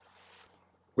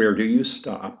Where Do You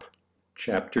Stop?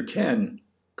 Chapter 10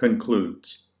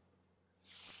 concludes.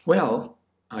 Well,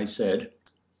 I said,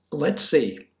 let's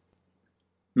see.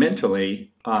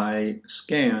 Mentally, I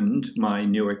scanned my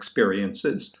new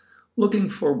experiences, looking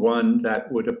for one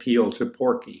that would appeal to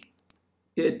Porky.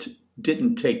 It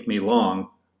didn't take me long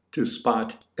to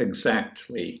spot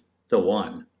exactly the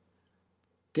one.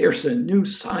 There's a new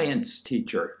science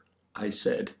teacher, I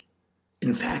said.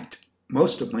 In fact,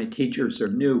 most of my teachers are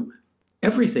new.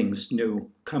 Everything's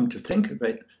new, come to think of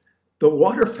it. The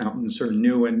water fountains are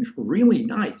new and really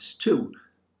nice, too.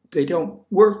 They don't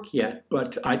work yet,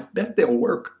 but I bet they'll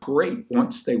work great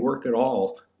once they work at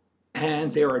all.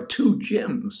 And there are 2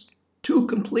 gyms, 2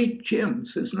 complete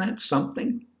gyms. Isn't that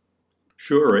something?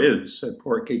 Sure is, said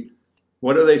Porky.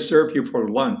 What do they serve you for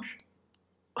lunch?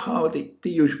 Oh, the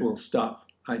usual stuff,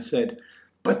 I said.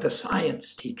 But the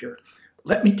science teacher.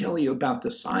 Let me tell you about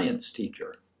the science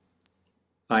teacher.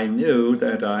 I knew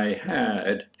that I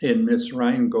had, in Miss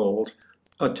Reingold,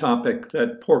 a topic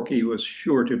that Porky was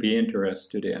sure to be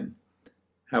interested in.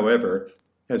 However,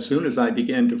 as soon as I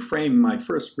began to frame my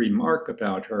first remark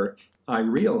about her, I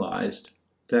realized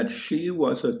that she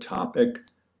was a topic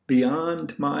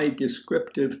beyond my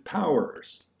descriptive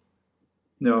powers.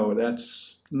 No,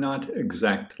 that's not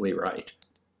exactly right.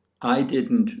 I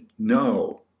didn't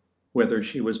know whether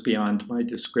she was beyond my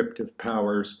descriptive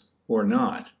powers or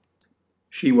not.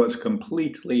 She was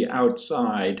completely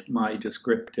outside my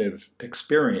descriptive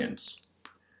experience.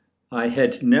 I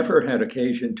had never had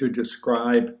occasion to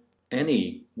describe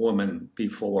any woman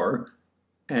before,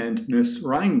 and Miss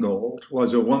Reingold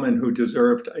was a woman who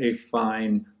deserved a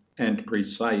fine and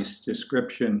precise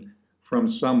description from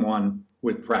someone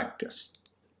with practice.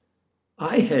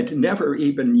 I had never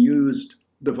even used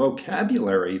the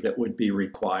vocabulary that would be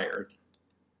required.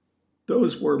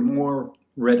 Those were more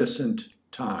reticent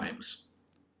times,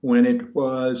 when it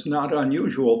was not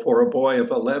unusual for a boy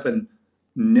of 11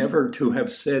 never to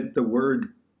have said the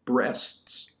word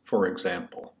breasts, for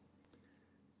example.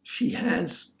 She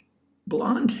has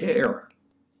blonde hair,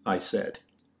 I said.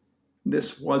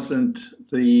 This wasn't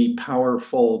the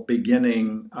powerful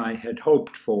beginning I had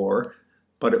hoped for,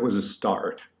 but it was a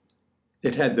start.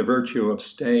 It had the virtue of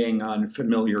staying on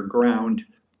familiar ground,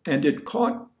 and it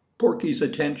caught Porky's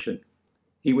attention.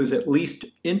 He was at least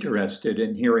interested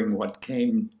in hearing what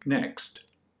came next.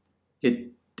 It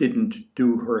didn't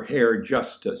do her hair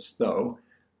justice, though,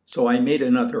 so I made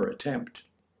another attempt.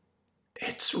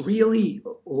 It's really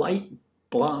light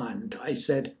blonde, I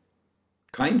said.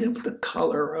 Kind of the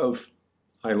color of...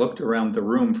 I looked around the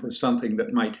room for something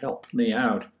that might help me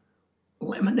out.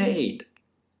 Lemonade,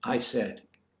 I said.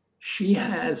 She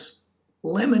has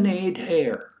lemonade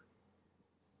hair.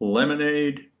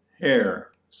 Lemonade hair,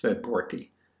 said Porky.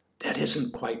 That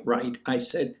isn't quite right, I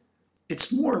said.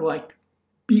 It's more like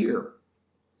beer.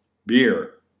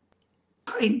 Beer.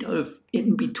 Kind of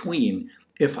in between.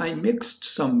 If I mixed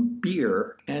some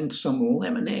beer and some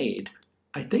lemonade,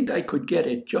 I think I could get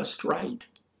it just right.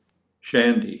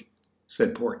 Shandy,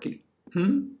 said Porky.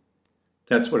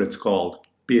 That's what it's called.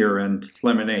 Beer and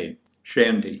lemonade.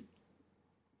 Shandy.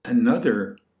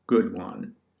 Another good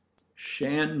one.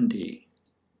 Shandy.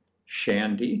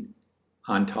 Shandy.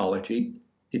 Ontology.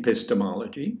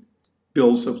 Epistemology,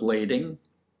 bills of lading,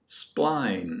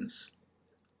 splines.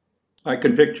 I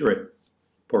can picture it,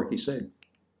 Porky said.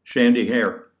 Shandy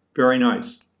hair, very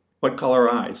nice. What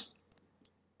color eyes?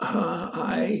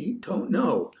 I don't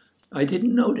know. I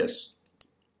didn't notice.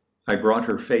 I brought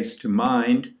her face to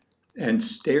mind and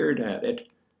stared at it,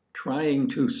 trying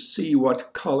to see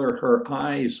what color her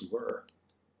eyes were.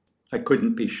 I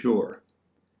couldn't be sure.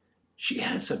 She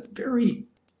has a very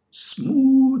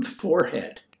smooth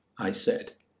forehead, I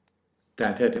said.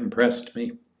 That had impressed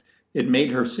me. It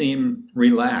made her seem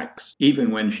relaxed,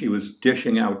 even when she was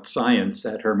dishing out science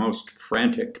at her most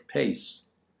frantic pace.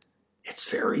 It's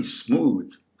very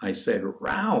smooth, I said,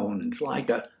 round, like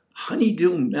a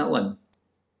honeydew melon.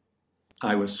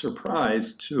 I was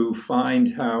surprised to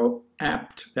find how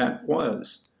apt that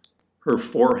was. Her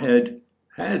forehead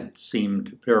had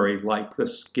seemed very like the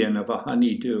skin of a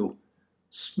honeydew,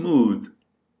 smooth,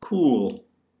 cool,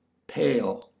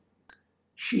 pale.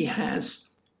 She has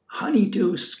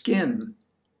honeydew skin,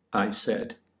 I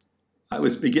said. I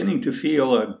was beginning to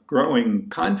feel a growing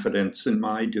confidence in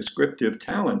my descriptive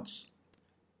talents.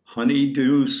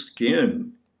 Honeydew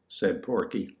skin, said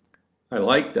Porky. I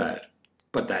like that.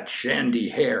 But that shandy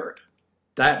hair,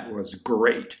 that was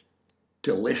great.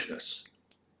 Delicious.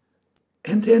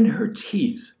 And then her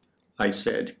teeth, I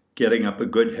said, getting up a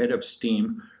good head of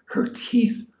steam. Her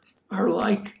teeth are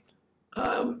like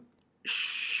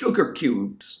sugar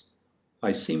cubes.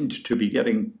 I seemed to be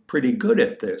getting pretty good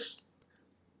at this.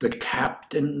 "The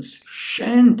captain's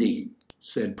shandy,"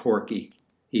 said Porky.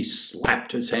 He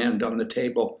slapped his hand on the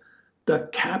table. "The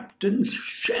captain's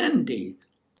shandy."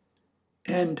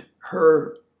 "And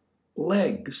her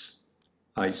legs,"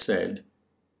 I said,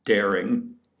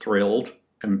 daring, thrilled,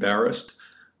 embarrassed.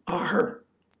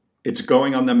 "It's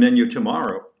going on the menu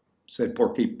tomorrow," said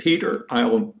Porky. "Peter,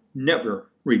 I'll never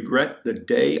regret the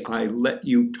day I let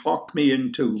you talk me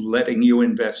into letting you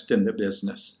invest in the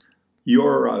business.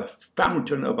 You're a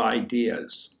fountain of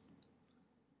ideas."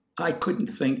 I couldn't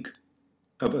think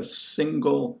of a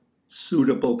single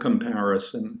suitable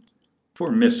comparison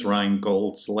for Miss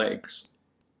Rheingold's legs,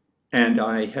 and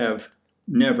I have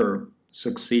never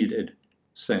succeeded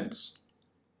since,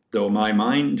 though my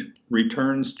mind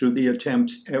returns to the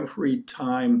attempts every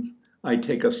time I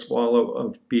take a swallow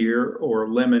of beer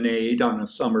or lemonade on a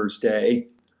summer's day,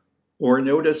 or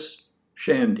notice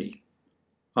shandy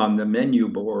on the menu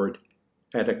board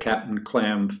at a Captain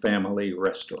Clam family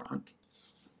restaurant.